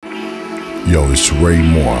Yo, it's Ray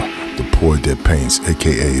Moore, the poet that paints,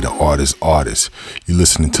 aka the artist. You're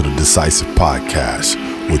listening to the Decisive Podcast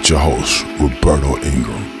with your host, Roberto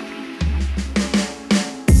Ingram.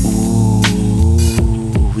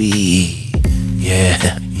 Ooh-wee.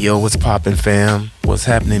 Yeah. Yo, what's poppin', fam? What's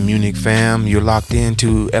happening, Munich fam? You're locked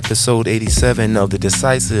into episode 87 of the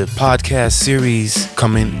Decisive Podcast series,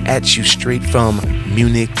 coming at you straight from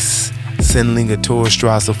Munich's Sendlinger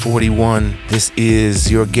Torstrasse 41. This is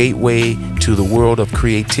your gateway to the world of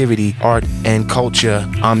creativity, art, and culture.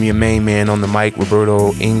 I'm your main man on the mic,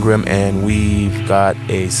 Roberto Ingram, and we've got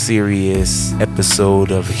a serious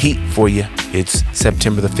episode of heat for you. It's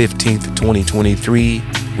September the 15th, 2023.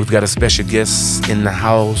 We've got a special guest in the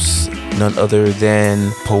house, none other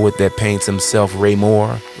than poet that paints himself, Ray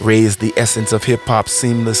Moore. Ray is the essence of hip-hop,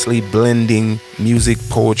 seamlessly blending music,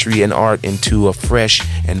 poetry, and art into a fresh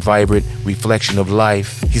and vibrant reflection of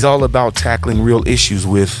life. He's all about tackling real issues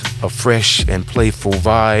with a fresh and playful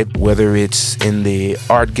vibe, whether it's in the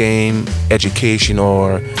art game, education,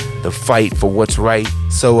 or the fight for what's right.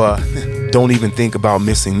 So, don't even think about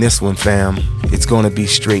missing this one, fam. It's gonna be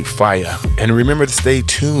straight fire. And remember to stay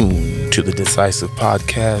tuned to the Decisive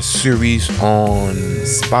Podcast series on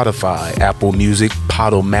Spotify, Apple Music,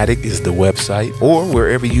 Podomatic is the website, or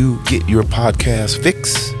wherever you get your podcast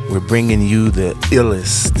fix. We're bringing you the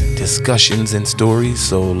illest discussions and stories,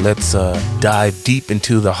 so let's dive deep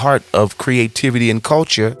into the heart of creativity and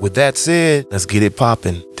culture. With that said, let's get it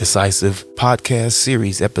poppin'. Decisive Podcast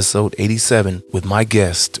Series, episode 87, with my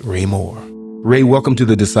guest, Ray Moore. Ray, welcome to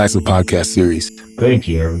the Decisive Podcast Series. Thank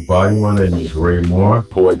you, everybody. My name is Ray Moore,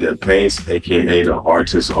 poet that paints, aka the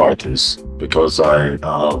artist, because I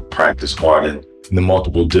practice art in the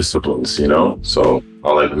multiple disciplines, So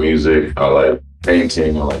I like music, I like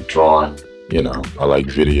painting, I like drawing, I like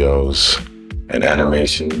videos and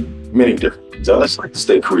animation, many different things. I just like to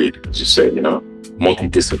stay creative, as you say,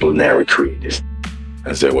 multidisciplinary creative,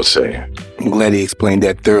 as they would say. I'm glad he explained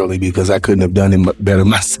that thoroughly because I couldn't have done it better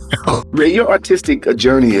myself. Ray, your artistic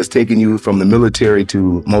journey has taken you from the military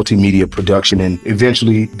to multimedia production and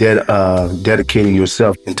eventually dedicating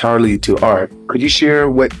yourself entirely to art. Could you share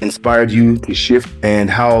what inspired you to shift and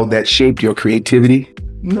how that shaped your creativity?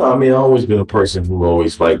 No, I've always been a person who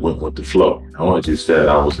always went with the flow. I want you said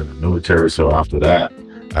I was in the military, so after that,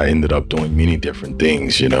 I ended up doing many different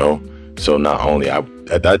things, So not only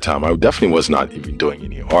at that time, I definitely was not even doing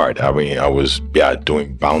any art. I was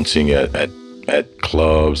doing bouncing at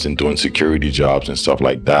clubs and doing security jobs and stuff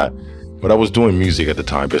like that. But I was doing music at the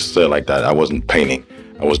time, but still like that. I wasn't painting.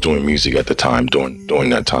 I was doing music at the time,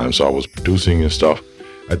 during that time. So I was producing and stuff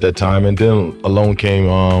at that time. And then along came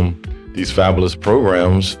these fabulous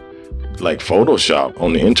programs like Photoshop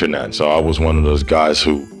on the internet. So I was one of those guys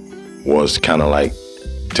who was kind of like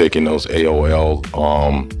taking those AOL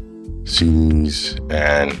CDs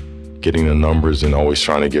and getting the numbers and always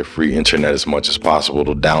trying to get free internet as much as possible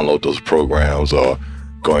to download those programs, or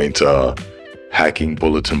going to hacking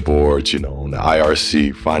bulletin boards, on the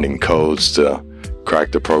IRC, finding codes to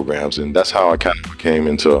crack the programs. And that's how I kind of came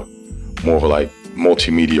into more of like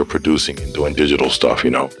multimedia producing and doing digital stuff,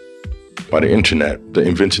 By the internet, the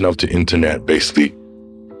invention of the internet basically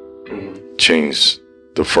changed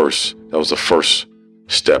that was the first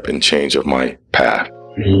step in change of my path.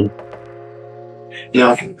 Mm-hmm.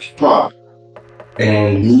 Now, hip-hop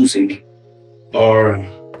and music are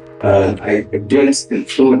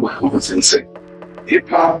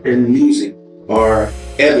hip-hop and music are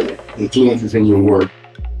evident influences in your work.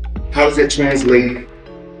 How does that translate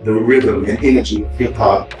the rhythm and energy of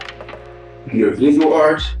hip-hop in your visual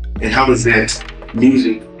art? And how does that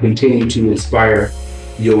music continue to inspire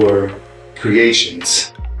your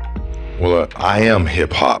creations? Well, I am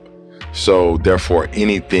hip-hop, so therefore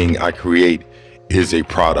anything I create is a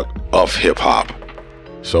product of hip-hop.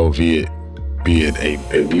 So be it a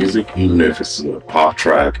music, even if it's a pop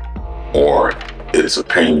track or it's a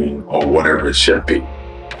painting or whatever it should be.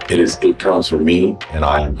 It comes from me, and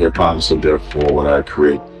I am hip-hop, so therefore what I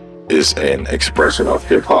create is an expression of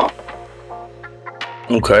hip-hop.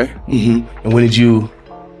 Okay. Mm-hmm. And when did you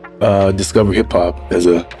discover hip-hop as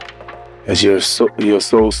your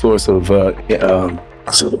sole source of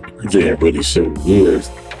So yeah, really certain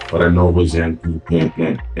years, but I know it was in the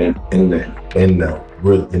 80s,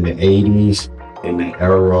 in the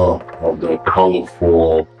era of the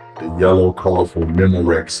yellow colorful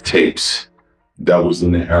Memorex tapes. That was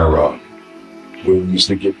in the era when we used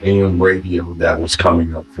to get AM radio that was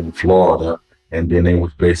coming up from Florida, and then they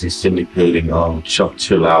was basically syndicating Chuck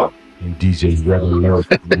Chill Out and DJ Red Alert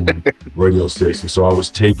radio stations. So I was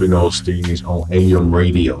taping those things on AM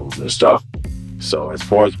radios and stuff. So as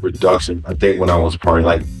far as production, I think when I was probably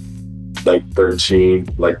like like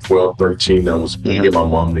 13, like 12, 13, I was begging my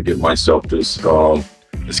mom to get myself this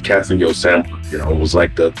Casio sample. You know, it was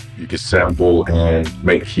like you could sample and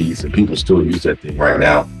make keys, and people still use that thing right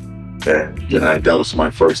now. And that was my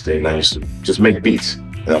first thing. I used to just make beats.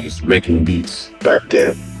 And I was making beats back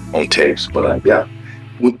then on tapes. But yeah.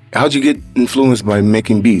 How'd you get influenced by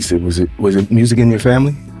making beats? Was it music in your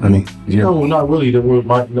family? I mean, no, not really.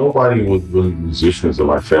 Nobody was really musicians in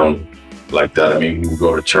my family like that. I mean, we would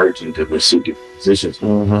go to church and different musicians,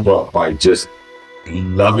 but by just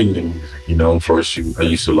loving the music, you know. First, I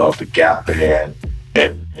used to love the Gap Band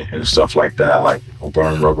and stuff like that, like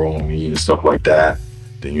Burn Rubber on Me and stuff like that.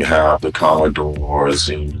 Then you have the Commodores,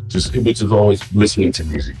 and it was just always listening to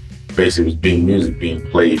music. Basically, it was music being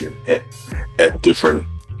played at different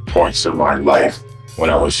points in my life. When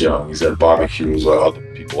I was young, he's at barbecues or other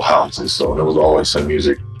people's houses, so there was always some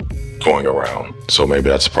music going around. So maybe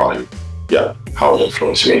that's probably, how it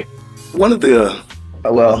influenced me. One of the,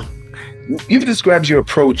 you've described your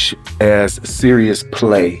approach as serious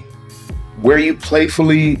play, where you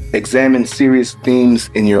playfully examine serious themes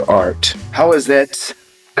in your art. How has that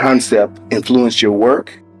concept influenced your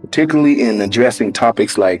work, particularly in addressing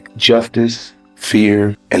topics like justice,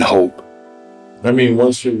 fear, and hope? I mean,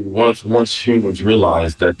 once humans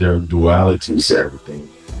realize that there are dualities to everything,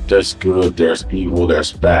 there's good, there's evil,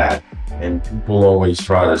 there's bad, and people always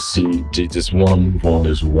try to just want to move on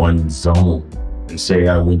this one zone and say,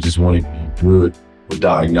 I would just want to be good,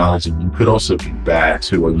 without acknowledging you could also be bad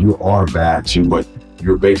too, or you are bad too, but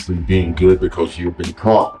you're basically being good because you've been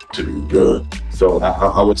taught to be good. So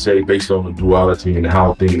I would say, based on the duality and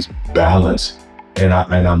how things balance, and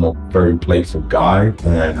I'm a very playful guy,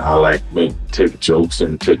 and I take jokes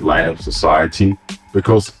and take light of society,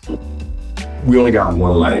 because we only got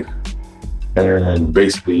one life, and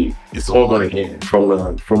basically it's all going to end.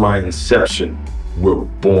 From my inception, we're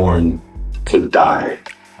born to die.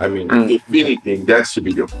 I mean, if anything, that should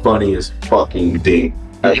be the funniest fucking thing.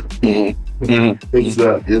 It's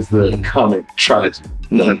the comic tragedy.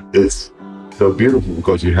 It's so beautiful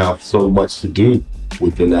because you have so much to do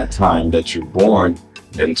within that time that you're born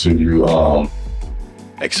until you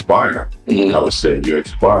expire. I would say you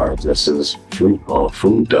expire just as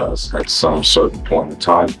food does at some certain point in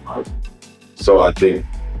time. So I think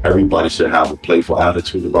everybody should have a playful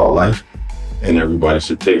attitude about life, and everybody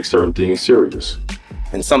should take certain things serious.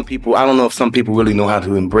 And some people, I don't know if some people really know how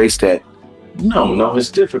to embrace that. No,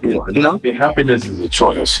 it's difficult. You know, happiness is a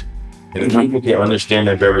choice. And if people can understand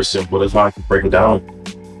that very simple, that's how I can break it down.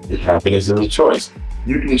 Happiness is a choice.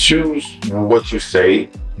 You can choose what you say.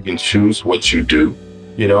 You can choose what you do.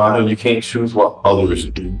 You know, I know you can't choose what others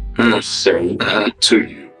do or say to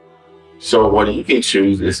you. So what you can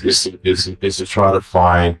choose is to try to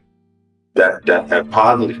find that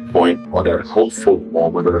positive point, or that hopeful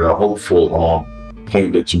moment, or that hopeful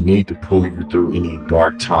point that you need to pull you through any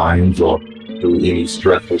dark times or through any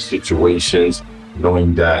stressful situations,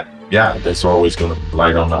 knowing that that's always going to be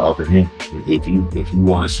light on the other end. If you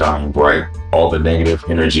want to shine bright, all the negative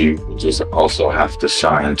energy will just also have to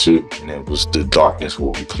shine too, and the darkness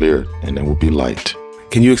will be cleared, and there will be light.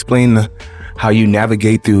 Can you explain how you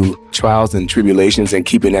navigate through trials and tribulations and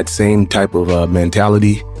keeping that same type of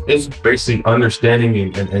mentality? It's basically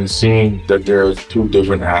understanding and seeing that there's two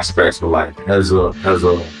different aspects of life. As a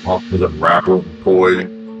rapper, poet,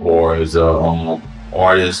 or as a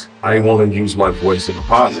artist, I want to use my voice in a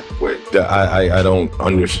positive way. I don't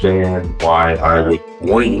understand why I would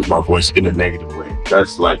want to use my voice in a negative way.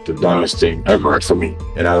 That's like the dumbest thing ever for me,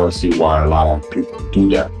 and I don't see why a lot of people do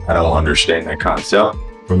that. I don't understand that concept.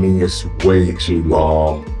 For me, it's way too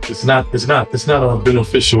It's not a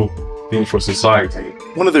beneficial thing for society.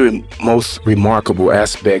 One of the most remarkable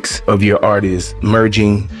aspects of your art is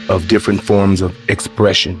merging of different forms of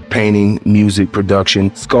expression: painting, music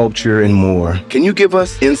production, sculpture, and more. Can you give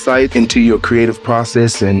us insight into your creative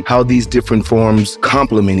process and how these different forms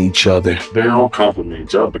complement each other? They all complement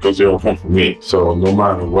each other because they all come from me. So no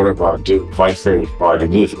matter whatever I do, if I say art,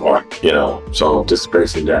 it is art, you know. So just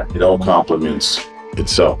basically that, it all complements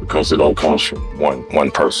itself because it all comes from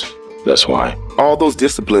one person. That's why. All those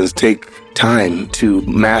disciplines take time to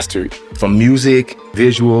master, from music,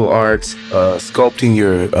 visual arts, sculpting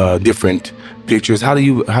your different pictures. How do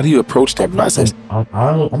you approach that process?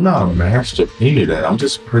 I'm not a master of any of that. I'm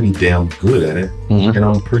just pretty damn good at it, and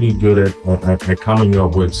I'm pretty good at coming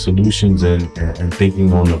up with solutions and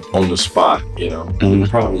thinking on the spot. You know,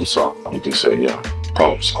 problem solving. You can say,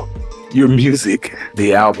 problem solving. Your music,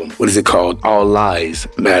 the album, what is it called? All Lives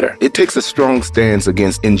Matter. It takes a strong stance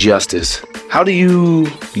against injustice. How do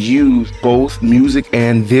you use both music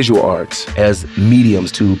and visual arts as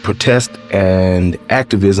mediums to protest and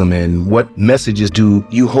activism, and what messages do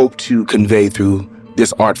you hope to convey through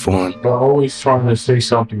this art form? I'm always trying to say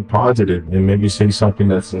something positive and maybe say something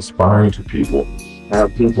that's inspiring to people. I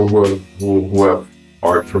have people who have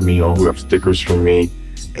art for me or who have stickers for me,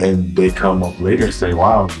 and they come up later and say,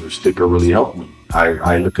 wow, your sticker really helped me.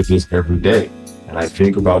 I look at this every day and I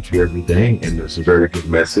think about you every day, and it's a very good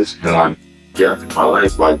message. And I'm getting my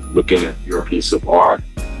life by looking at your piece of art,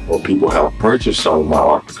 or people have purchased some of my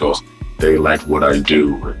art because they like what I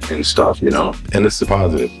do and stuff, you know, and it's a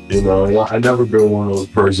positive, you know. I never been one of those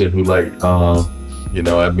person who like, you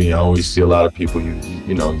know, I mean, I always see a lot of people,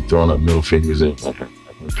 you know, throwing up middle fingers and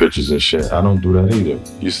pictures and shit. I don't do that either.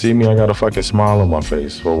 You see me, I got a fucking smile on my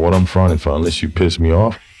face for what I'm fronting for, unless you piss me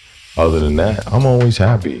off. Other than that, I'm always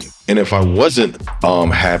happy. And if I wasn't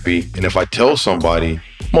happy, and if I tell somebody,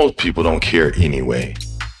 most people don't care anyway.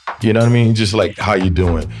 You know what I mean? Just like, how you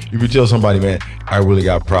doing? You could tell somebody, man, I really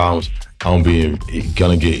got problems. I'm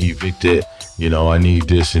gonna get evicted. You know, I need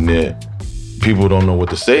this and that. People don't know what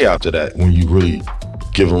to say after that when you really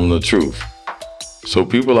give them the truth. So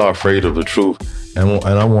people are afraid of the truth. And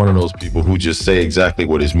I'm one of those people who just say exactly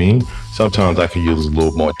what it means. Sometimes I can use a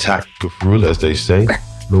little more tactful, as they say, a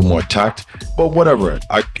little more tact. But whatever,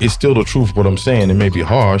 it's still the truth what I'm saying. It may be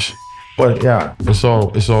harsh, but yeah, it's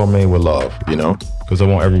all made with love, you know? Because I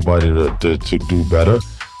want everybody to do better.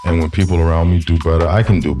 And when people around me do better, I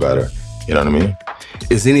can do better. You know what I mean?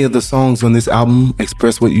 Is any of the songs on this album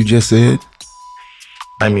express what you just said?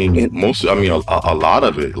 I mean, a lot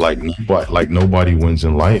of it, like Nobody Wins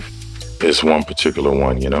in Life is one particular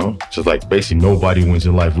one, you know? Just like basically nobody wins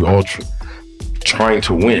in life. We all trying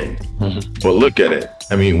to win. Mm-hmm. But look at it.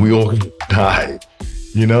 I mean, we all die.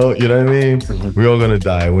 You know what I mean? Mm-hmm. We're all gonna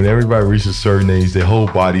die. When everybody reaches a certain age, their whole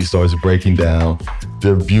body starts breaking down.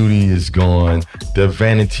 Their beauty is gone. Their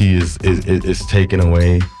vanity is taken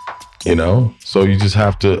away, you know? So you just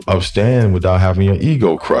have to upstand without having your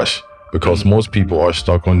ego crushed. Because most people are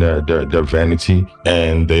stuck on their vanity,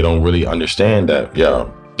 and they don't really understand that,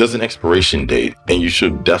 there's an expiration date, and you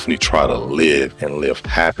should definitely try to live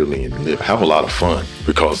happily and have a lot of fun.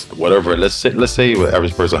 Because whatever, let's say the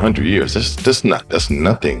average person 100 years, that's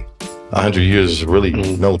nothing. 100 years is really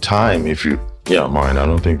no time if you, I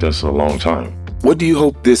don't think that's a long time. What do you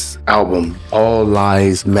hope this album, All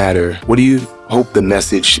Lives Matter, what do you hope the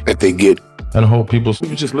message that they get? And I hope people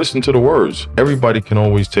just listen to the words. Everybody can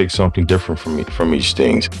always take something different from each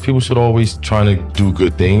thing. People should always try to do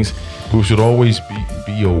good things. People should always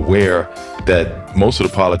be aware that most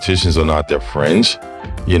of the politicians are not their friends,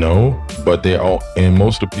 you know, but they are, and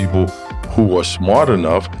most of the people who are smart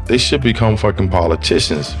enough, they should become fucking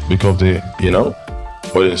politicians because they, you know,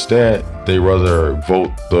 but instead they rather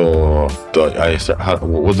vote what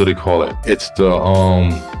do they call it? It's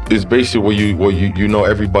basically where you know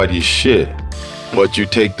everybody's shit, but you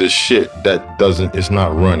take the shit that it's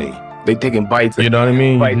not running. They taking bites. You know what I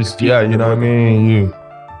mean? You know what I mean?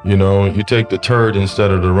 You know, you take the turd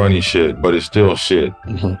instead of the runny shit, but it's still shit.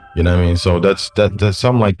 Mm-hmm. You know what I mean? So that's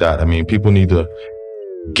something like that. I mean, people need to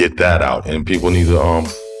get that out, and people need to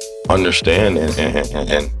understand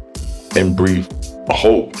and breathe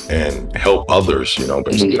hope and help others, you know,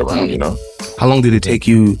 basically around, you know. How long did it take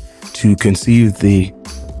you to conceive the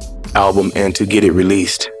album and to get it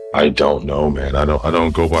released? I don't know, man. I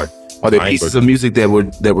don't go by. Are there pieces of music that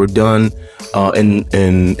were done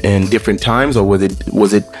in different times, or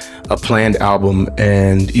was it a planned album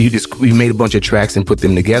and you made a bunch of tracks and put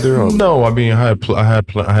them together? Or? No, I mean I had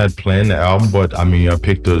planned the album, but I mean I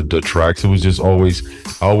picked the tracks. It was just I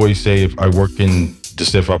always say if I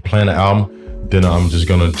plan an album, then I'm just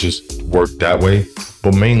gonna work that way.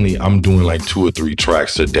 But mainly I'm doing like 2 or 3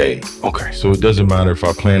 tracks a day. Okay. So it doesn't matter if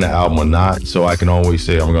I plan the album or not. So I can always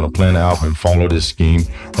say I'm gonna plan the album and follow this scheme.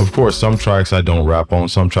 Of course, some tracks I don't rap on,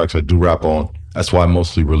 some tracks I do rap on. That's why I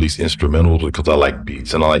mostly release instrumentals, because I like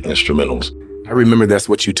beats and I like instrumentals. I remember that's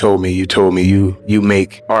what you told me. You told me you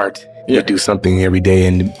make art. Yeah. You do something every day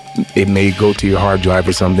and it may go to your hard drive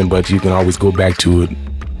or something, but you can always go back to it.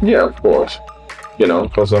 Yeah, of course. You know,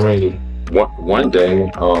 because I mean, one day,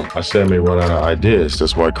 I said I may run out of ideas.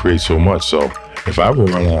 That's why I create so much. So if I ever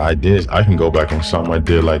run out of ideas, I can go back on something I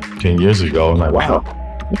did like 10 years ago and like, wow,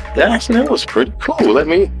 that was pretty cool. Let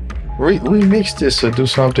me remix this or do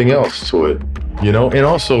something else to it, you know? And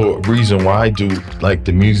also a reason why I do like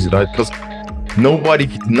the music, because not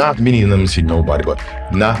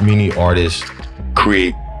many artists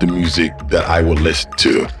create the music that I would listen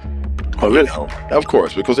to. Oh, really? Of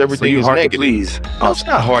course, because everything is hard negative. to please. No, it's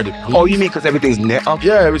not hard to please. Oh, you mean because everything's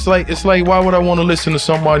Yeah, it's like why would I want to listen to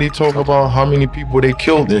somebody talk about how many people they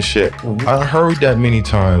killed and shit? I heard that many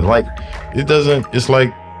times. Like, it's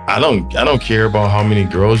like I don't care about how many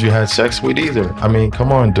girls you had sex with either. I mean,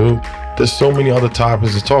 come on, dude. There's so many other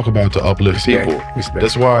topics to talk about to uplift people.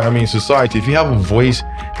 That's why, I mean, society, if you have a voice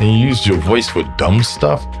and you use your voice for dumb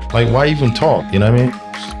stuff, like, why even talk? You know what I mean?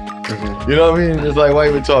 You know what I mean? It's like, why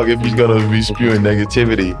even talk if you're gonna be spewing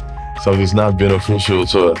negativity? So it's not beneficial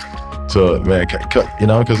to man, you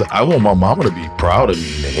know, because I want my mama to be proud of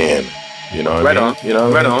me in the end. You know what I mean? You know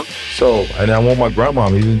what I mean? So, and I want my grandma,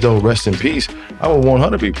 even though rest in peace, I would want her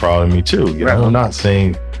to be proud of me too. You know, I'm not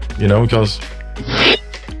saying, you know, because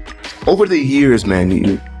over the years, man,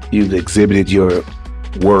 you've exhibited your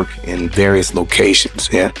work in various locations,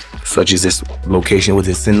 such as this location with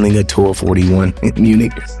the Sindlinger Tor 41 in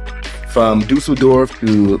Munich. From Dusseldorf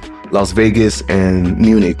to Las Vegas and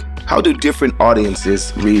Munich, how do different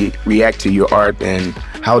audiences react to your art, and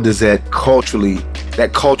how does that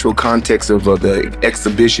cultural context of the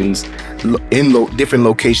exhibitions in different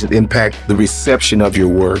locations impact the reception of your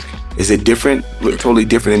work? Is it different, totally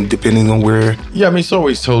different, depending on where? Yeah, I mean, it's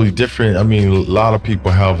always totally different. I mean, a lot of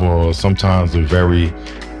people have sometimes a very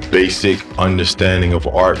basic understanding of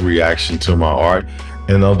art, reaction to my art.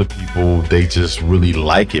 And other people, they just really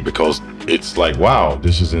like it because it's like, wow,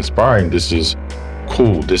 this is inspiring. This is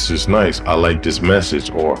cool. This is nice. I like this message.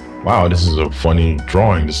 Or, wow, this is a funny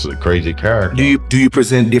drawing. This is a crazy character. Do you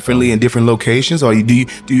present differently in different locations, or do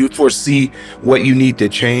you foresee what you need to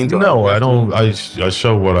change? No, I don't. I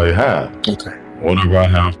show what I have. Okay. Whatever I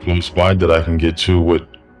have close by that I can get to with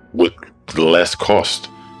less cost,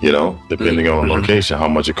 you know, depending on the location, how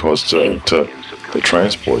much it costs to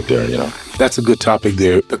transport there, you know. That's a good topic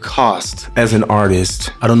there. The cost as an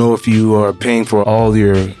artist. I don't know if you are paying for all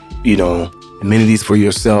your, you know, amenities for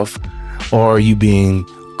yourself, or are you being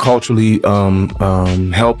culturally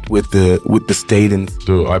helped with the state? And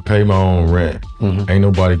dude, I pay my own rent. Ain't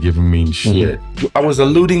nobody giving me shit. I was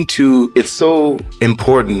alluding to, it's so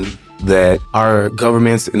important that our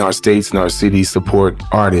governments and our states and our cities support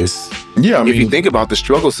artists. Yeah, I mean, if you think about the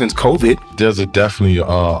struggle since COVID, there's a definitely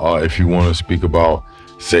if you want to speak about,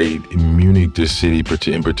 say, in Munich, this city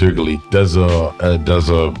in particularly, there's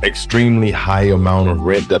a extremely high amount of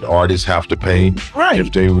rent that artists have to pay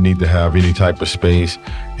if they would need to have any type of space.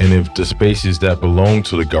 And if the spaces that belong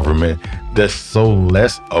to the government, there's so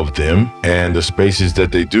less of them, and the spaces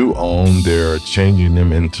that they do own, they're changing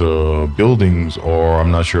them into buildings, or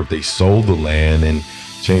I'm not sure if they sold the land and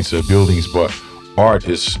changed the buildings. But art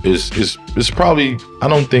is probably, I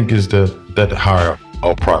don't think is that higher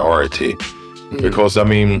a priority. Because I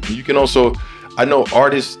mean, you can also, I know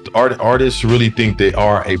artists really think they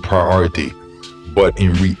are a priority, but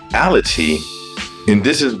in reality, and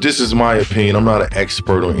this is my opinion, I'm not an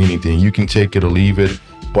expert on anything. You can take it or leave it,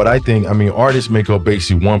 but I think, I mean, artists make up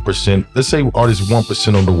basically 1%. Let's say artists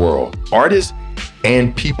 1% of the world. Artists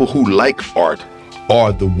and people who like art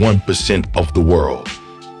are the 1% of the world.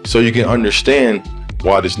 So you can understand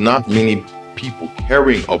why there's not many people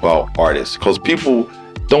caring about artists, because people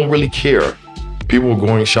don't really care. People are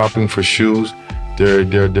going shopping for shoes. They're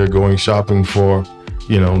going shopping for,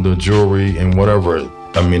 you know, the jewelry and whatever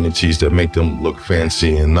amenities that make them look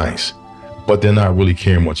fancy and nice. But they're not really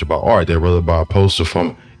caring much about art. They'd rather buy a poster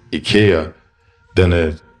from IKEA than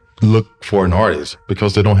to look for an artist,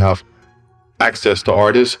 because they don't have access to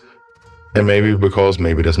artists, and maybe because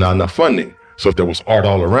there's not enough funding. So if there was art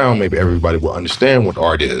all around, maybe everybody would understand what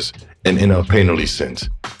art is, and in a painterly sense.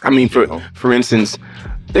 I mean, for instance,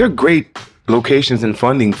 there are great locations and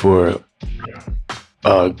funding for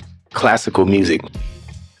classical music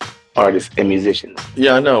artists and musicians.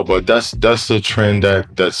 Yeah, I know, but that's a trend that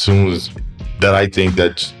I think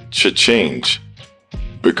that should change,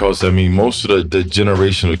 because I mean, most of the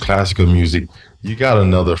generation of classical music, you got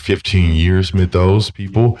another 15 years with those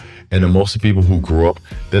people, and then most of the people who grew up,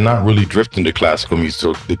 they're not really drifting to classical music.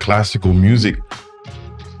 So the classical music,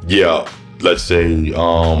 yeah, let's say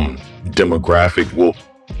demographic will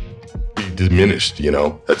be diminished, you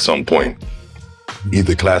know, at some point.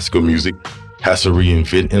 Either classical music has to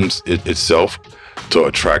reinvent itself to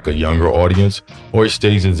attract a younger audience, or it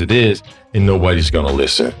stays as it is and nobody's gonna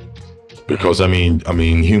listen. Because I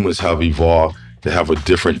mean humans have evolved to have a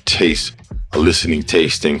different taste, a listening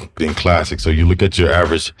taste than classic. So you look at your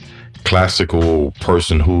average classical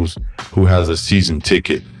person who has a season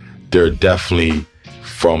ticket, they're definitely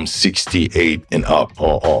from 68 and up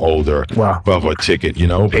or older. Wow. Who have a ticket, you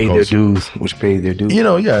know, paid their dues. You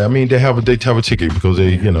know, yeah. I mean, they have a ticket because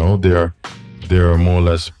they, you know, they're they're more or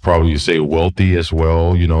less probably you say wealthy as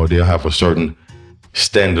well. You know, they'll have a certain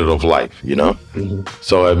standard of life, you know?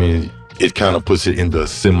 So, I mean, it kind of puts it in the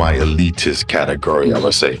semi-elitist category, I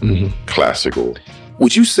would say. Classical.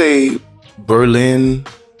 Would you say Berlin,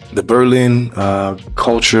 the Berlin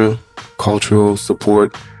cultural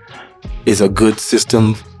support is a good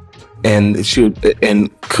system, and it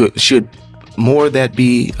should more of that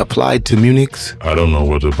be applied to Munich's? I don't know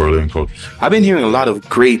what the Berlin culture. I've been hearing a lot of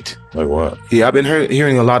great. Like what? Yeah, I've been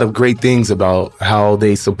hearing a lot of great things about how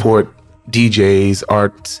they support DJs,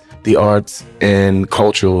 the arts, and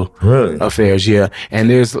cultural affairs. Yeah, and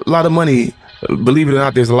there's a lot of money. Believe it or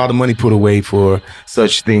not, there's a lot of money put away for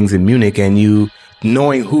such things in Munich, and you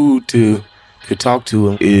knowing who to talk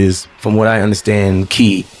to is, from what I understand,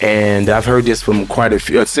 key. And I've heard this from quite a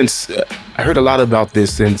few I heard a lot about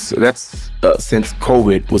this since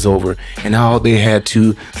COVID was over, and how they had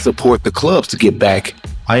to support the clubs to get back.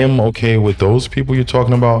 I am okay with those people you're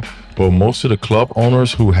talking about, but most of the club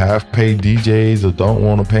owners who have paid DJs or don't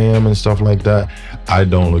want to pay them and stuff like that, I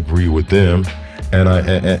don't agree with them. And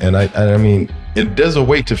I mean, there's a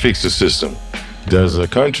way to fix the system. There's a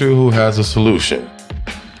country who has a solution.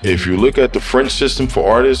 If you look at the French system for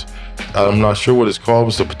artists, I'm not sure what it's called,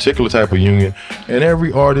 it's a particular type of union. And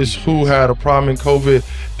every artist who had a problem in COVID,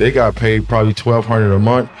 they got paid probably $1,200 a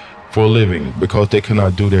month for a living, because they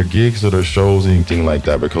cannot do their gigs or their shows, anything like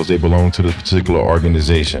that, because they belong to the particular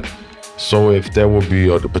organization. So if there will be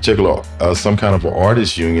a particular, some kind of an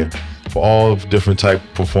artist union for all different type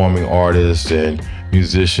performing artists and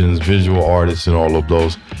musicians, visual artists, and all of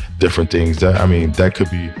those different things, that could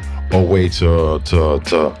be a way to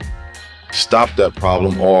stop that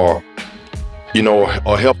problem, or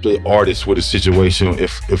or help the artists with a situation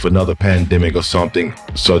if another pandemic or something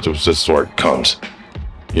such of this sort comes.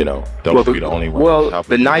 That would be the only one. Well,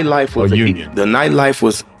 the nightlife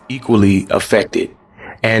was equally affected,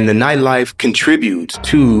 and the nightlife contributes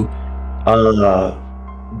to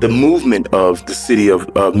the movement of the city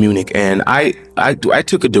of Munich. And I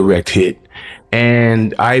took a direct hit,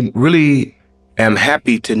 and I really am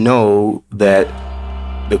happy to know that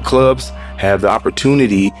the clubs have the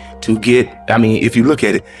opportunity to get. I mean, if you look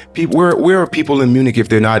at it, where are people in Munich if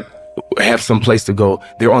they're not have some place to go?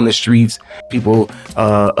 They're on the streets, people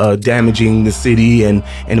damaging the city, and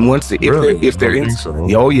once if they're in,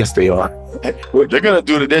 oh yes they are. They're gonna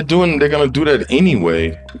do that. They're gonna do that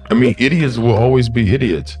anyway. I mean, idiots will always be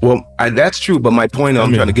idiots. Well, that's true, but my point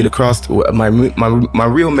I'm trying to get across to, my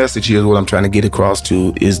real message here is what I'm trying to get across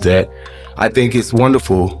to is that I think it's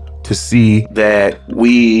wonderful to see that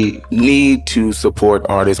we need to support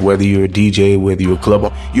artists, whether you're a DJ, whether you're a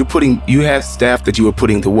club. You have staff that you were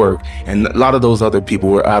putting to work, and a lot of those other people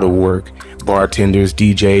were out of work. Bartenders,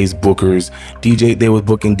 DJs, bookers, they were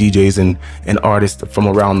booking DJs and artists from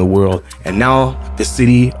around the world. And now the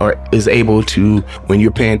city is able to, when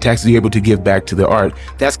you're paying taxes, you're able to give back to the art.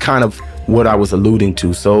 That's kind of what I was alluding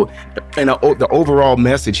to. So, and the overall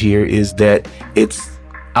message here is that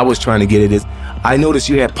I was trying to get it is, I noticed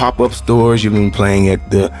you had pop-up stores. You've been playing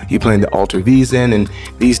the Alter Wiesen and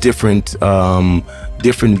these different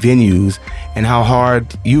venues, and how hard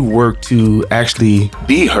you work to actually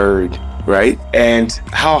be heard, right? And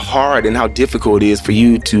how hard and how difficult it is for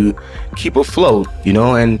you to keep afloat,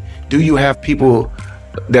 and do you have people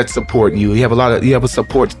that support you? You have a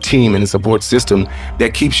support team and a support system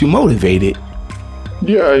that keeps you motivated.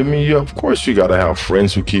 Yeah, I mean, of course you gotta have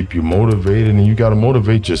friends who keep you motivated, and you gotta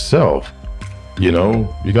motivate yourself. You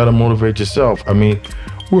gotta motivate yourself. I mean,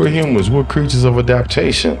 we're humans, we're creatures of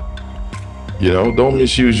adaptation. Don't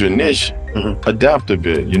misuse your niche. Adapt a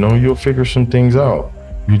bit, you'll figure some things out.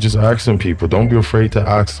 You just asking people. Don't be afraid to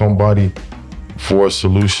ask somebody for a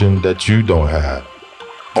solution that you don't have.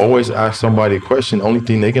 Always ask somebody a question. Only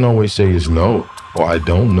thing they can always say is no, or I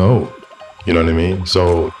don't know. You know what I mean?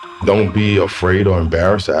 So don't be afraid or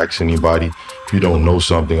embarrassed to ask anybody if you don't know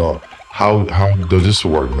something, or how does this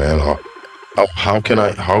work, man? Or how can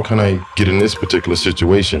I get in this particular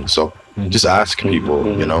situation? So just ask people,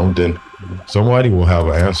 then somebody will have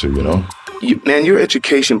an answer, Man, your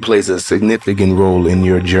education plays a significant role in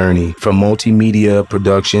your journey, from multimedia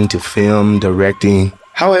production to film, directing.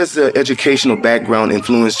 How has the educational background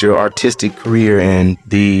influenced your artistic career and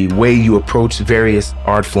the way you approach various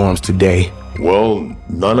art forms today? Well,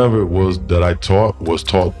 none of it was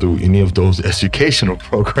taught through any of those educational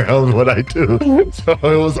programs, what I do. So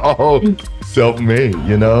it was all self-made,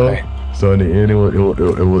 Right. So in the end,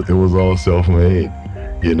 it was all self-made,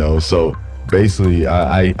 So basically,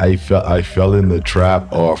 I fell in the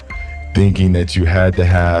trap of thinking that you had to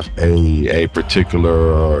have a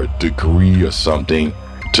particular degree or something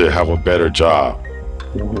to have a better job.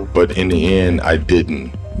 But in the end, I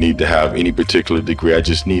didn't need to have any particular degree. I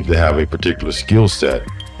just needed to have a particular skill set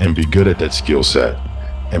and be good at that skill set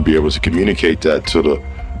and be able to communicate that to the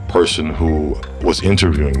person who was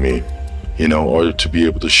interviewing me, you know, or to be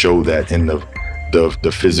able to show that in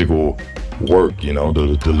the physical work, you know,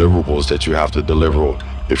 the deliverables that you have to deliver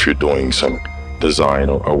if you're doing some design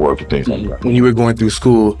or work and things like that. When you were going through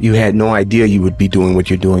school, you had no idea you would be doing what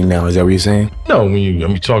you're doing now. Is that what you're saying? No, when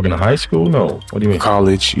you talking to high school? No. What do you mean?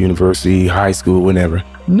 College, university, high school, whatever.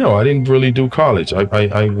 No, I didn't really do college.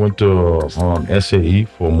 I went to SAE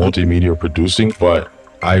for multimedia producing, but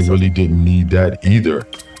I really didn't need that either.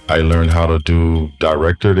 I learned how to do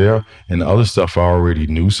director there, and the other stuff I already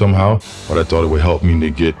knew somehow, but I thought it would help me to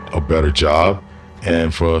get a better job.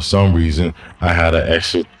 And for some reason, I had an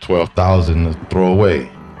extra $12,000 to throw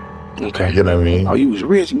away. Okay. You know what I mean? Oh, you was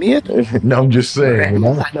rich, man. No, I'm just saying, you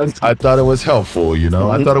know? I thought it was helpful, you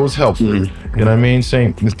know? I thought it was helpful. You know what I mean?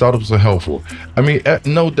 I thought it was helpful. I mean,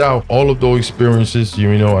 no doubt, all of those experiences,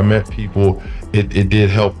 you know, I met people, it did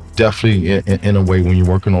help definitely in a way when you're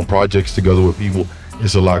working on projects together with people.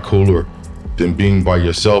 It's a lot cooler than being by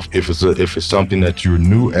yourself if it's something that you're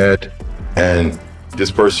new at and this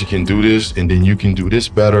person can do this and then you can do this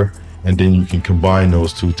better and then you can combine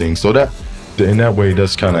those two things. So that in that way,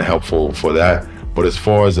 that's kind of helpful for that. But as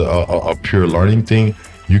far as a pure learning thing,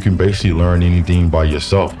 you can basically learn anything by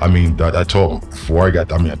yourself. I mean, I taught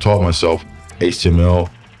myself HTML,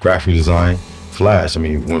 graphic design, Flash. I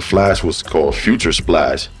mean, when Flash was called Future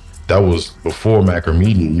Splash, that was before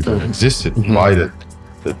Macromedia even existed by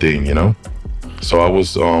the thing, you know? So I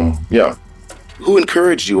was, yeah. Who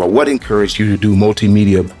encouraged you, or what encouraged you to do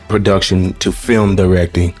multimedia production to film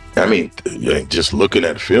directing? I mean, just looking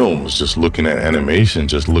at films, just looking at animation,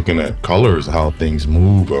 just looking at colors, how things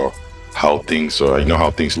move, or how things are, you know, how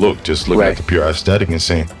things look. Just looking at the pure aesthetic and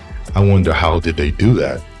saying, I wonder how did they do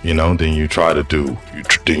that? You know, then you try to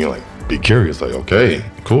then you like be curious, like, okay,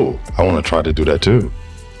 cool. I want to try to do that too.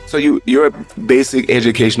 So your basic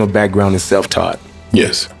educational background is self-taught.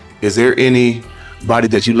 Yes. Is there anybody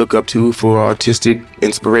that you look up to for artistic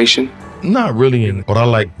inspiration? Not really, but I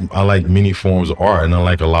like many forms of art, and I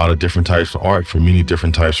like a lot of different types of art for many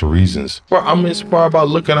different types of reasons. Well, I'm inspired by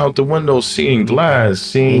looking out the window, seeing glass,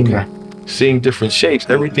 seeing different shapes.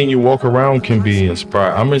 Everything you walk around can be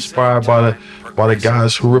inspired. I'm inspired by the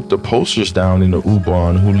guys who rip the posters down in the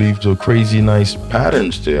U-Bahn, who leave the crazy nice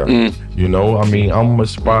patterns there. You know, I mean, I'm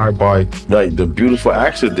inspired by like the beautiful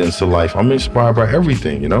accidents of life. I'm inspired by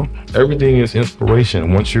everything, you know? Everything is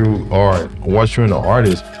inspiration. Once you're an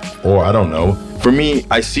artist, or I don't know, for me,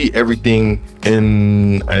 I see everything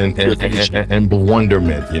in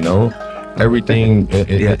bewilderment, you know? Everything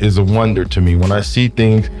is a wonder to me. When I see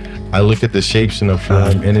things, I look at the shapes in the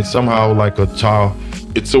film, and it's somehow like a child.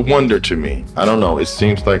 It's a wonder to me. I don't know. It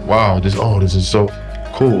seems like, wow, this is so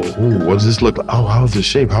cool. Ooh, what does this look like? Oh, how is this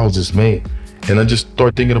shaped? How is this made? And I just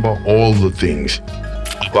start thinking about all the things,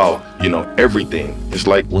 about, you know, everything. It's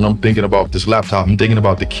like when I'm thinking about this laptop, I'm thinking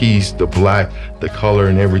about the keys, the black, the color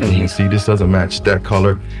and everything. See, this doesn't match that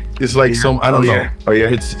color. It's like I don't know. Oh yeah.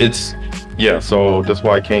 It's yeah, so that's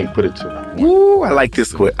why I can't put it to. Ooh, I like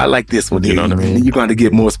this one. You know what I mean? You're going to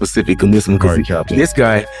get more specific on this one, because this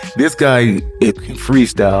guy it can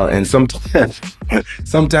freestyle, and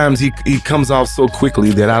sometimes he comes off so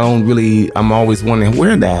quickly that I'm always wondering,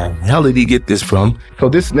 where the hell did he get this from? So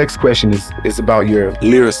this next question is about your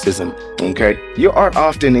lyricism, okay? Your art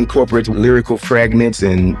often incorporates lyrical fragments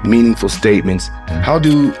and meaningful statements. How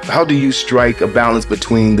do you strike a balance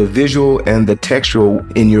between the visual and the textual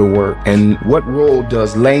in your work? And what role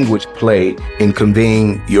does language play in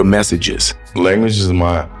conveying your messages? Language is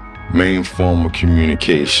my main form of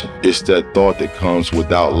communication. It's that thought that comes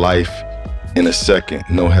without life in a second,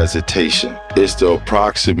 no hesitation. It's the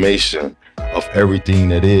approximation of everything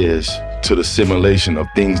that is to the simulation of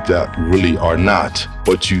things that really are not,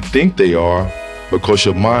 but you think they are, because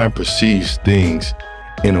your mind perceives things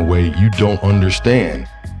in a way you don't understand.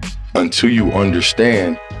 Until you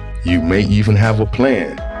understand, you may even have a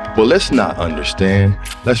plan. But let's not understand.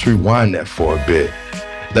 Let's rewind that for a bit.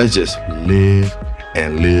 Let's just live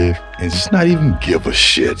and just not even give a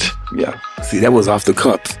shit. Yeah. See, that was off the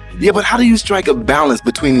cuff. Yeah, but how do you strike a balance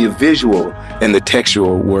between your visual and the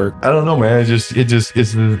textual work? I don't know, man.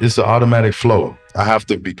 It's an automatic flow. I have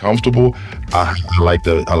to be comfortable. I like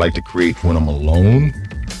to create when I'm alone,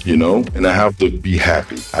 you know, and I have to be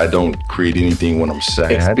happy. I don't create anything when I'm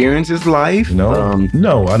sad. Experiences life? No,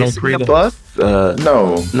 no, I don't create a bus.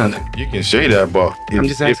 No, nothing. You can say that, but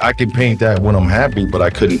if I can paint that when I'm happy, but I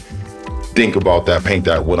couldn't think about that, paint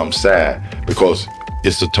that when I'm sad, because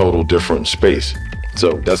it's a total different space.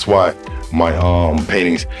 So that's why my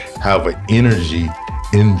paintings have an energy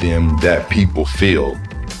in them that people feel.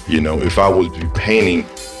 You know, if I was painting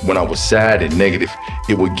when I was sad and negative,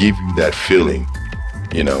 it would give you that feeling,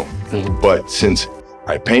 you know. But since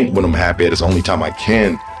I paint when I'm happy, it's the only time I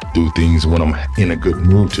can do things when I'm in a good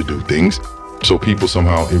mood to do things. So people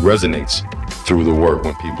somehow, it resonates through the work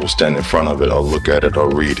when people stand in front of it or look at it or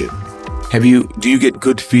read it. Do you get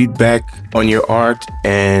good feedback on your art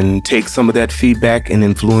and take some of that feedback and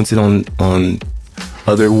influence it on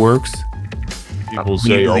other works? People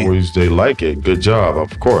say always they like it. Good job,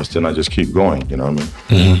 of course. Then I just keep going, you know what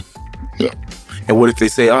I mean? Mm-hmm. Yeah. And what if they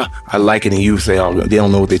say, I like it, and you say, they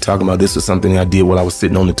don't know what they're talking about. This was something I did while I was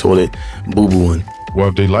sitting on the toilet boo-booing. Well,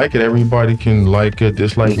 if they like it, everybody can like it,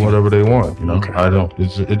 dislike whatever they want, you know? Okay.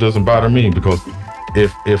 It doesn't bother me, because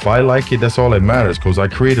if I like it, that's all that matters, because I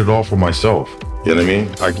created it all for myself. You know what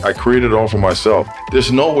I mean? I created it all for myself.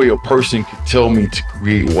 There's no way a person can tell me to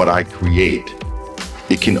create what I create.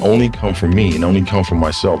 It can only come from me and only come from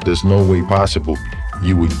myself. There's no way possible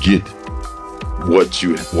you would get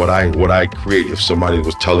what I create if somebody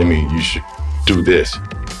was telling me you should do this.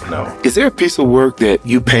 No. Is there a piece of work that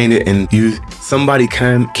you painted and somebody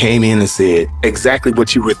came in and said exactly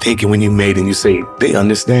what you were thinking when you made it, and you say they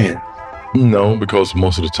understand? No, because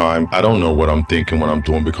most of the time I don't know what I'm thinking when I'm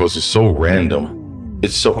doing, because it's so random.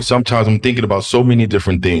 Sometimes I'm thinking about so many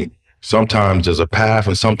different things. Sometimes there's a path,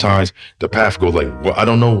 and sometimes the path goes like, well, I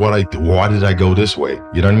don't know why did I go this way?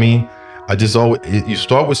 You know what I mean? I just always, you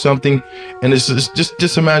start with something, and it's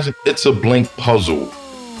just imagine it's a blank puzzle.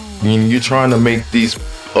 I mean, you're trying to make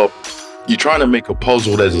a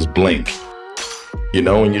puzzle that is blank, you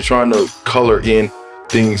know, and you're trying to color in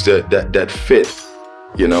things that fit,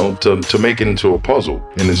 you know, to make it into a puzzle.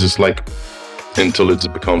 And it's just like, until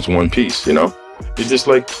it becomes one piece, you know? It's just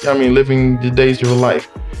like, I mean, living the days of your life.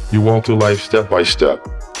 You walk through life step by step.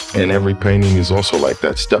 And every painting is also like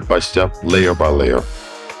that, step by step, layer by layer.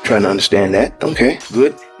 Trying to understand that. Okay,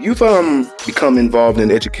 good. You've become involved in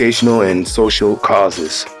educational and social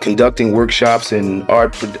causes, conducting workshops and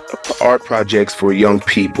art projects for young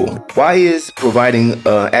people. Why is providing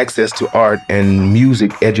access to art and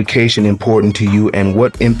music education important to you, and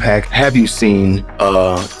what impact have you seen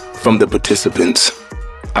from the participants?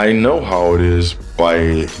 I know how it is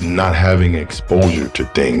by not having exposure to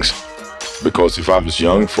things. Because if I was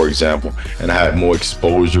young, for example, and I had more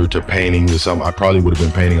exposure to painting or something, I probably would have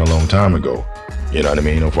been painting a long time ago. You know what I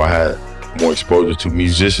mean? If I had more exposure to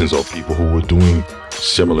musicians or people who were doing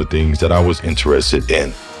similar things that I was interested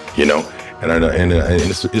in, you know? And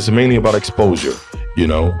it's mainly about exposure, you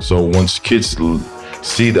know? So once kids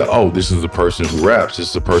see that, oh, this is the person who raps, this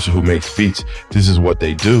is the person who makes beats, this is what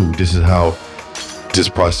they do, this is how this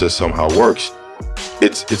process somehow works,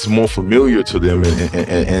 it's more familiar to them,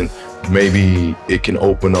 and maybe it can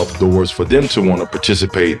open up doors for them to want to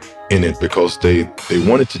participate in it, because they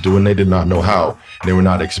wanted to do it and they did not know how, and they were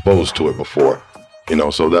not exposed to it before, you know.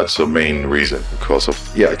 So that's the main reason, because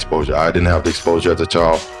of exposure. I didn't have the exposure as a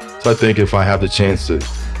child, so I think if I have the chance to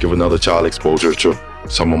give another child exposure to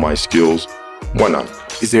some of my skills, why not?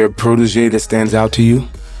 Is there a protege that stands out to you?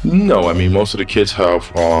 No, I mean, most of the kids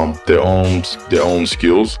have their own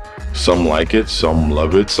skills. Some like it, some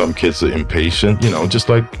love it, some kids are impatient, you know, just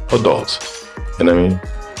like adults. You know what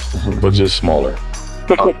I mean? But just smaller.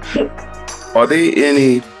 Are there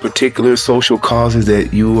any particular social causes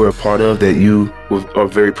that you were a part of that you are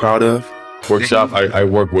very proud of? Workshop, I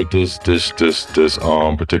work with this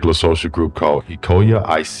particular social group called Icoya,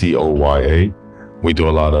 ICOYA. We do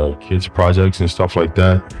a lot of kids projects and stuff like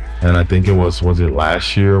that. And I think it was it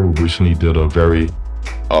last year, we recently did a very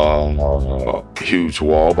huge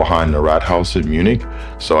wall behind the Rat House in Munich.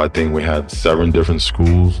 So I think we had 7 different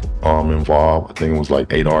schools involved. I think it was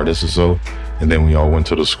like 8 artists or so. And then we all went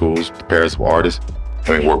to the schools, the pairs of artists,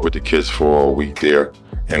 and we worked with the kids for a week there.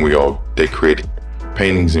 And they created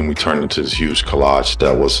paintings, and we turned into this huge collage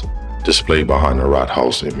that was displayed behind the Rat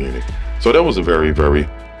House in Munich. So that was a very, very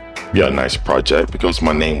nice project, because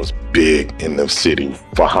my name was big in the city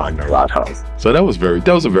behind the Rat House. So that was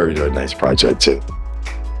a very, very nice project too.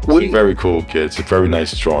 Very cool kids, very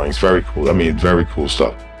nice drawings, very cool. I mean, very cool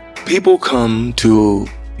stuff. People come to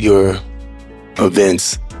your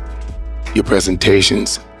events, your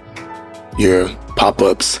presentations, your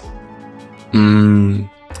pop-ups.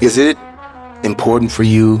 Is it important for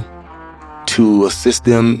you to assist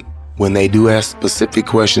them when they do ask specific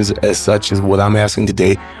questions, as such as what I'm asking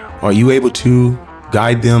today? Are you able to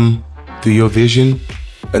guide them through your vision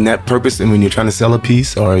and that purpose, and when you're trying to sell a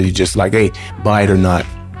piece, or are you just like, hey, buy it or not?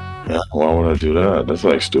 Yeah, why would I do that? That's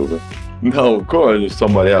like stupid. No, of course, if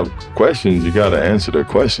somebody have questions, you gotta answer their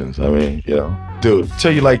questions. I mean, dude,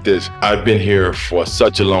 tell you like this, I've been here for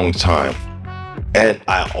such a long time, and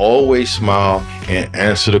I always smile and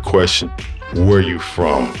answer the question, where you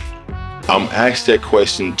from? I'm asked that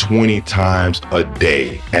question 20 times a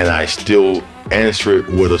day, and I still answer it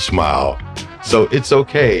with a smile. So it's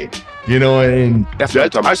okay. And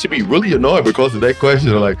I should be really annoyed because of that question.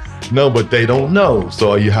 They're like, no, but they don't know.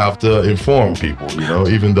 So you have to inform people,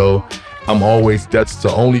 even though that's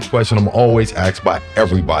the only question I'm always asked by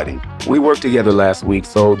everybody. We worked together last week,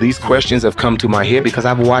 so these questions have come to my head because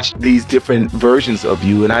I've watched these different versions of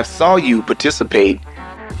you, and I saw you participate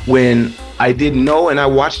when I didn't know, and I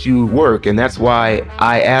watched you work, and that's why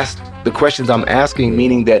I asked the questions I'm asking,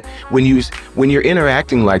 meaning that when you're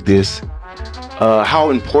interacting like this, how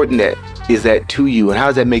important that is that to you, and how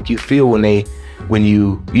does that make you feel when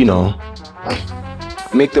you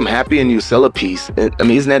make them happy and you sell a piece? I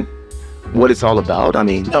mean, isn't that what it's all about? I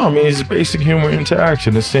mean, no, it's basic human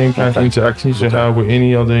interaction. The same kind of interaction you should have with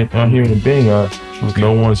any other human being.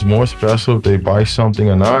 No one's more special if they buy something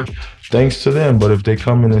or not. Thanks to them. But if they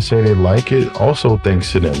come in and say they like it, also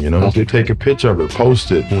thanks to them. If they take a picture of it,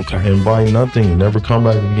 post it, and buy nothing and never come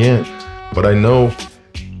back again. But I know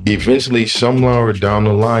eventually, somewhere down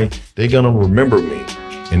the line, they're gonna remember me.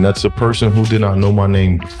 And that's a person who did not know my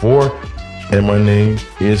name before, and my name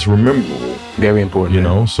is rememberable. Very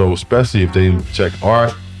important. So especially if they check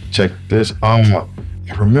art, check this, I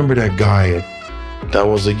remember that guy that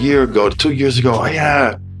was a year ago, 2 years ago. Oh,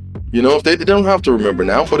 yeah. If they don't have to remember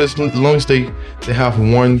now, but as long as they have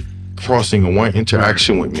one crossing or one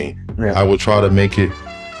interaction with me, I will try to make it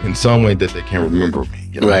in some way that they can remember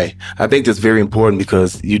me. Right. I think that's very important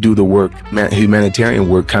because you do the work, humanitarian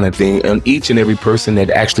work kind of thing, and each and every person that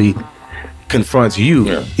actually confronts you,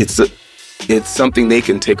 it's something they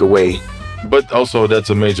can take away. But also that's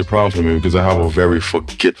a major problem for me because I have a very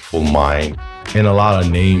forgetful mind, and a lot of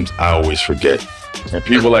names I always forget. And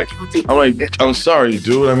people I'm sorry,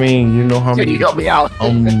 dude. I mean, you know how many. Can you help me out?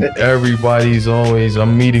 Everybody's always.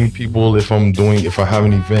 I'm meeting people if I have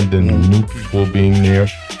an event, and new people being there,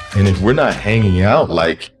 and if we're not hanging out,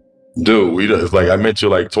 dude, it's like I met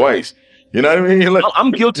you twice. You know what I mean?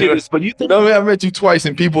 I'm guilty of this, but you think? I met you twice,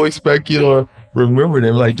 and people expect you to remember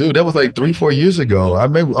them. Like, dude, that was 3-4 years ago.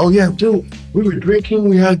 Oh yeah, dude, we were drinking,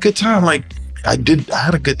 we had a good time. I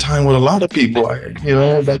had a good time with a lot of people.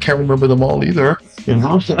 I can't remember them all either.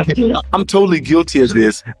 I'm totally guilty of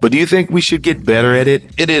this, but do you think we should get better at it?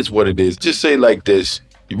 It is what it is. Just say like this.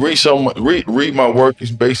 Read my work.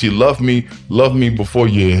 It's basically love me before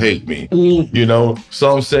you hate me.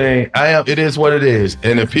 So I'm saying it is what it is.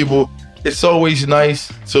 And if people, it's always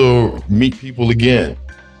nice to meet people again.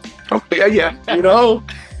 Yeah.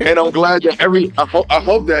 And I'm glad that I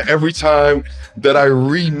hope that every time that I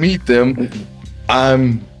re-meet them,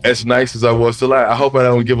 I'm as nice as I was to last. I hope I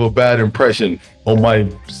don't give a bad impression on my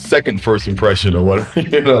first impression or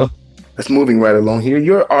whatever, Let's moving right along here.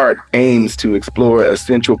 Your art aims to explore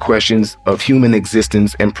essential questions of human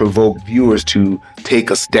existence and provoke viewers to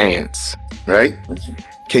take a stance, right?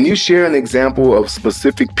 Can you share an example of a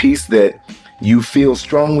specific piece that you feel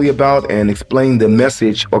strongly about and explain the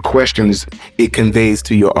message or questions it conveys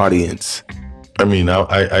to your audience? I mean,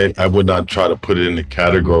 I would not try to put it in the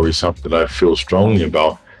category something I feel strongly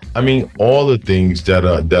about. I mean, all the things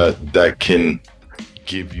that can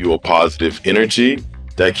give you a positive energy,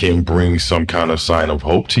 that can bring some kind of sign of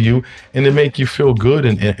hope to you, and to make you feel good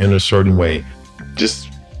in a certain way.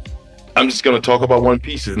 I'm just going to talk about one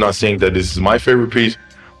piece. It's not saying that this is my favorite piece,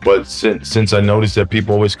 but since I noticed that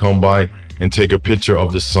people always come by and take a picture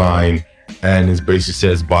of the sign, and it basically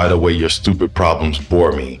says, by the way, your stupid problems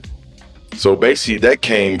bore me. So basically that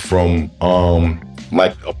came from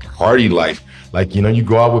a party life. You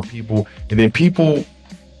go out with people, and then people,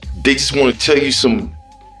 they just want to tell you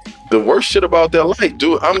the worst shit about their life.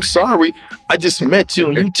 Dude, I'm sorry. I just met you,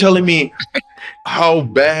 and you telling me how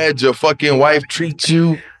bad your fucking wife treats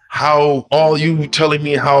you, you telling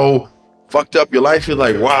me how fucked up your life is.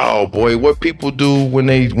 Like, wow, boy, what people do when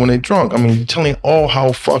they drunk. I mean, you're telling all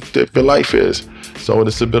how fucked up your life is. So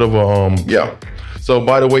it's a bit of a So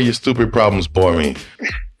by the way, your stupid problems bore me.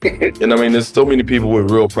 And I mean, there's so many people with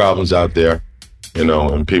real problems out there,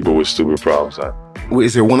 and people with stupid problems.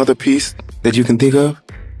 Is there one other piece that you can think of?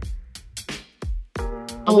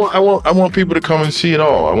 I want people to come and see it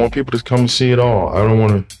all. I want people to come and see it all. I don't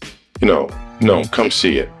want to, come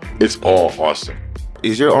see it. It's all awesome.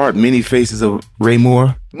 Is your art many faces of Ray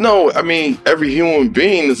Moore? No, I mean, every human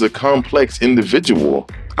being is a complex individual.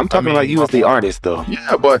 I'm talking about you as the artist, though.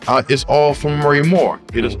 Yeah, but it's all from Ray Moore.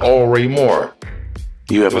 It is all Ray Moore.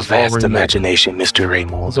 You have a It's vast already there. imagination, Mr.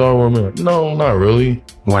 Raymond. It's all women. No, not really.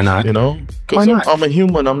 Why not? You know, Why because not? I'm a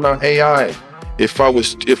human. I'm not AI. If I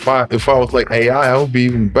was like AI, I would be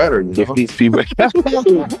even better. You If know? these people,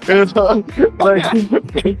 Like,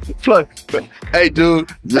 hey, dude.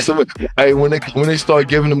 Hey, when they start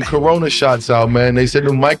giving them Corona shots out, man, they said the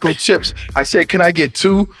microchips. I said, can I get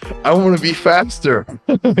 2? I want to be faster.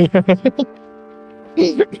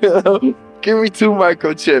 Give me 2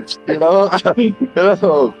 microchips.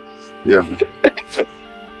 Yeah.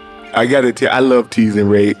 I gotta tell, I love teasing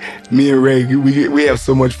Ray. Me and Ray, we have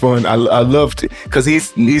so much fun. I love to, cause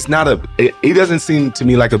he's not he doesn't seem to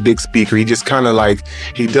me like a big speaker. He just kind of like,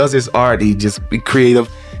 he does his art. He just be creative.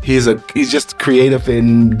 He's just creative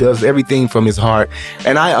and does everything from his heart.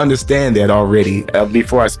 And I understand that already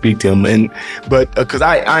before I speak to him. But cause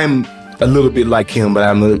I'm a little bit like him, but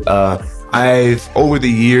I've over the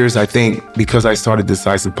years, I think because I started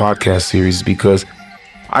Decisive podcast series, because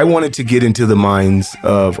I wanted to get into the minds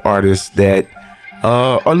of artists that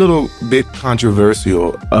are a little bit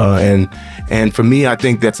controversial, and for me, I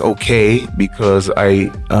think that's okay because I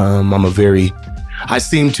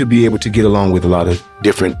seem to be able to get along with a lot of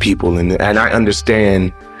different people, and I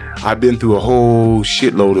understand. I've been through a whole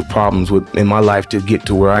shitload of problems in my life to get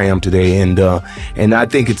to where I am today, and I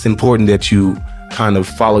think it's important that you kind of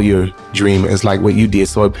follow your dream, as like what you did.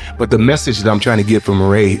 So, but the message that I'm trying to get from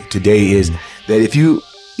Ray today is that if you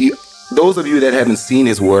those of you that haven't seen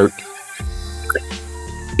his work,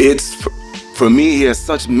 it's, for me, he has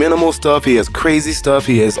such minimal stuff. He has crazy stuff.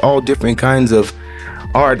 He has all different kinds of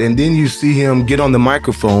art. And then you see him get on the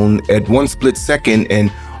microphone at one split second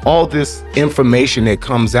and all this information that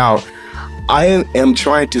comes out. I am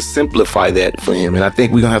trying to simplify that for him. And I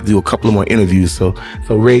think we're going to have to do a couple of more interviews so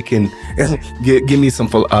Ray can give me some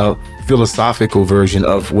philosophical version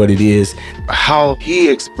of what it is, how he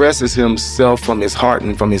expresses himself from his heart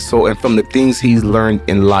and from his soul and from the things he's learned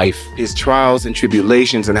in life, his trials and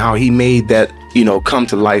tribulations, and how he made that, come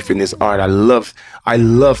to life in his art. I love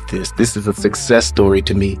this. This is a success story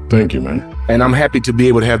to me. Thank you, man. And I'm happy to be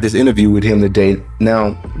able to have this interview with him today.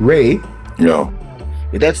 Now, Ray, Yo.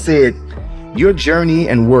 with that said, your journey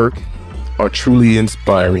and work are truly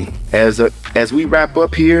inspiring. As we wrap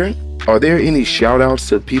up here, are there any shout outs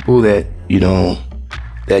to people that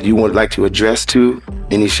that you would like to address to?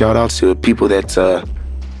 Any shout outs to people that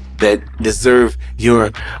deserve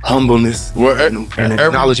your humbleness and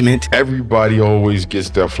acknowledgement? Everybody always gets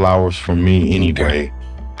their flowers from me anyway.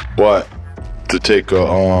 But to take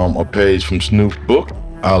a page from Snoop's book,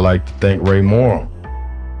 I like to thank Ray Moore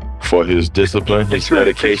for his discipline, his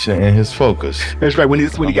dedication, and his focus. That's right. When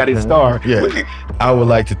he got his star. Yeah. I would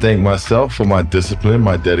like to thank myself for my discipline,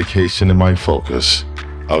 my dedication, and my focus.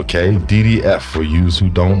 Okay, DDF for yous who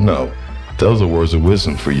don't know. Those are words of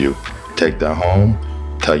wisdom for you. Take that home.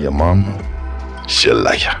 Tell your mama. She'll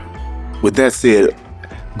like ya. With that said,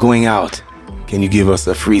 going out, can you give us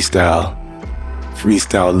a freestyle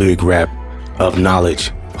lyric rap of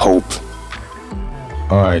knowledge, hope?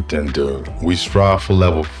 All right then, dude. We strive for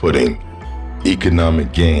level footing,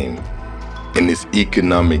 economic gain. In this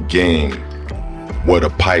economic game, where the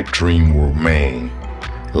pipe dream will remain.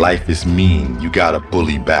 Life is mean, you gotta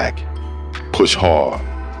bully back. Push hard.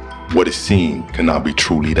 What is seen cannot be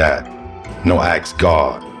truly that. No, ask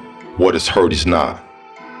God. What is heard is not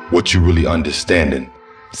what you really understanding.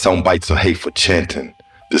 Some bites are hateful chanting.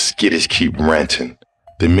 The skittish keep ranting,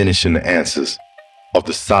 diminishing the answers of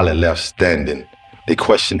the solid left standing. They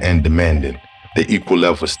question and demanding, they equal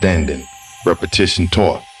level standing. Repetition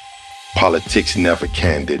taught, politics never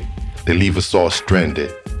candid. They leave us all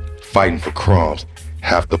stranded, fighting for crumbs.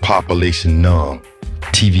 Half the population numb,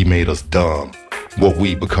 TV made us dumb. What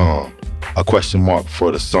we become, a question mark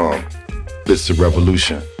for the song. This is a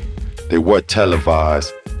revolution. They were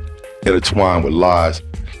televised, intertwined with lies,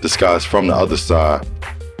 disguised from the other side.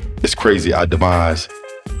 It's crazy our demise,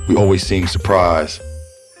 we always seem surprised.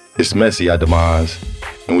 It's messy our demise,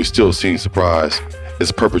 and we still seem surprised.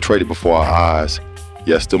 It's perpetrated before our eyes.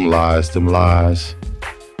 Yes, them lies.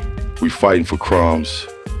 We fighting for crumbs,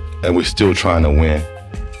 and we're still trying to win.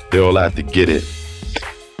 They all have to get it,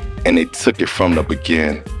 and they took it from the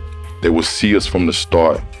beginning. They will see us from the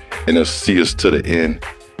start, and they'll see us to the end,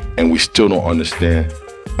 and we still don't understand,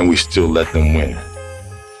 and we still let them win.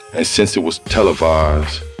 And since it was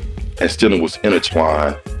televised, and still it was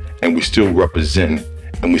intertwined, and we still represent,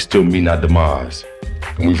 and we still meet our demise,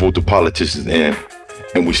 and we vote the politicians in,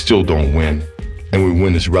 and we still don't win, and we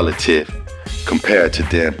win is relative compared to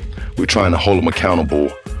them. We're trying to hold them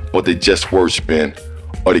accountable, but they just word spin,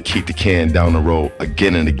 or they keep the can down the road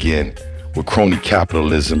again and again. With crony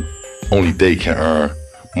capitalism, only they can earn.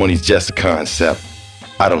 Money's just a concept.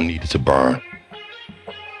 I don't need it to burn.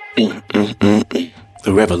 The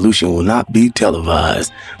revolution will not be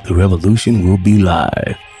televised. The revolution will be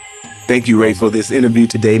live. Thank you, Ray, for this interview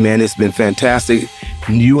today, man. It's been fantastic.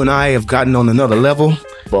 You and I have gotten on another level.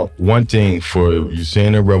 But one thing for you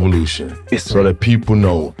saying the revolution, Yes, so that people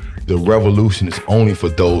know the revolution is only for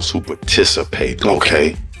those who participate,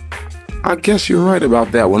 okay? I guess you're right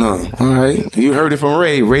about that one, huh? All right. You heard it from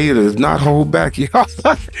Ray. Ray does not hold back. I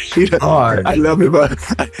love it, but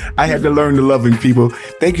I had to learn to loving people.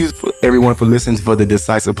 Thank you, everyone, for listening for the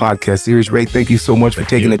Decisive Podcast series. Ray, thank you so much for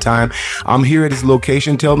taking the time. I'm here at this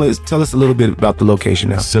location. Tell us a little bit about the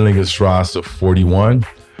location now. Sillingerstrasse 41.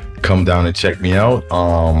 Come down and check me out.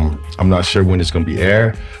 I'm not sure when it's going to be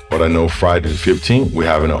aired, but I know Friday the 15th, we're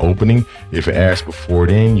having an opening. If it airs before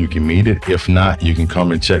then, you can meet it. If not, you can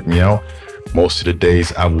come and check me out. Most of the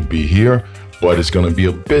days I will be here, but it's going to be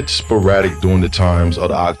a bit sporadic during the times of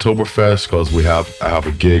the Oktoberfest because I have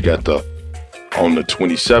a gig on the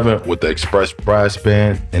 27th with the Express Brass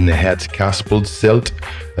Band in the Herzkasperlzelt.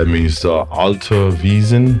 That means Alter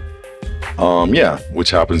Wiesen. Which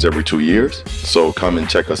happens every 2 years. So come and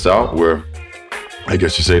check us out. We're, I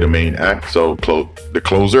guess you say, the main act. So the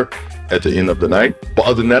closer at the end of the night. But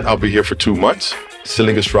other than that, I'll be here for 2 months.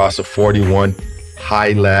 Sillingerstrasse 41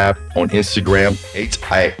 High Lab on Instagram,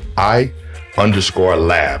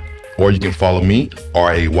 HII_lab. Or you can follow me,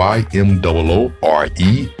 RAYMOORE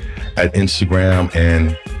at Instagram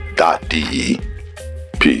and .de.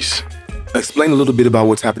 Peace. Explain a little bit about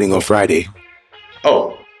what's happening on Friday.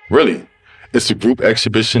 Oh, really? It's a group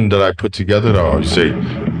exhibition that I put together, or you say,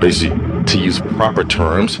 basically, to use proper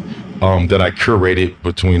terms, that I curated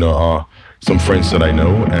between some friends that I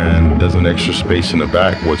know, and there's an extra space in the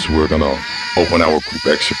back, which we're gonna open our group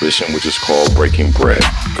exhibition, which is called Breaking Bread.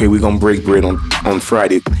 Okay, we're gonna break bread on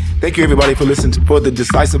Friday. Thank you, everybody, for listening to the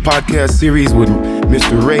Decisive Podcast series with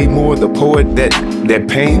Mr. Ray Moore, the poet that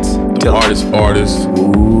paints. The artist.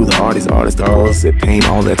 Ooh, the artist, the poet that paint,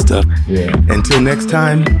 all that stuff. Yeah. Until next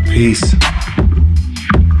time, peace.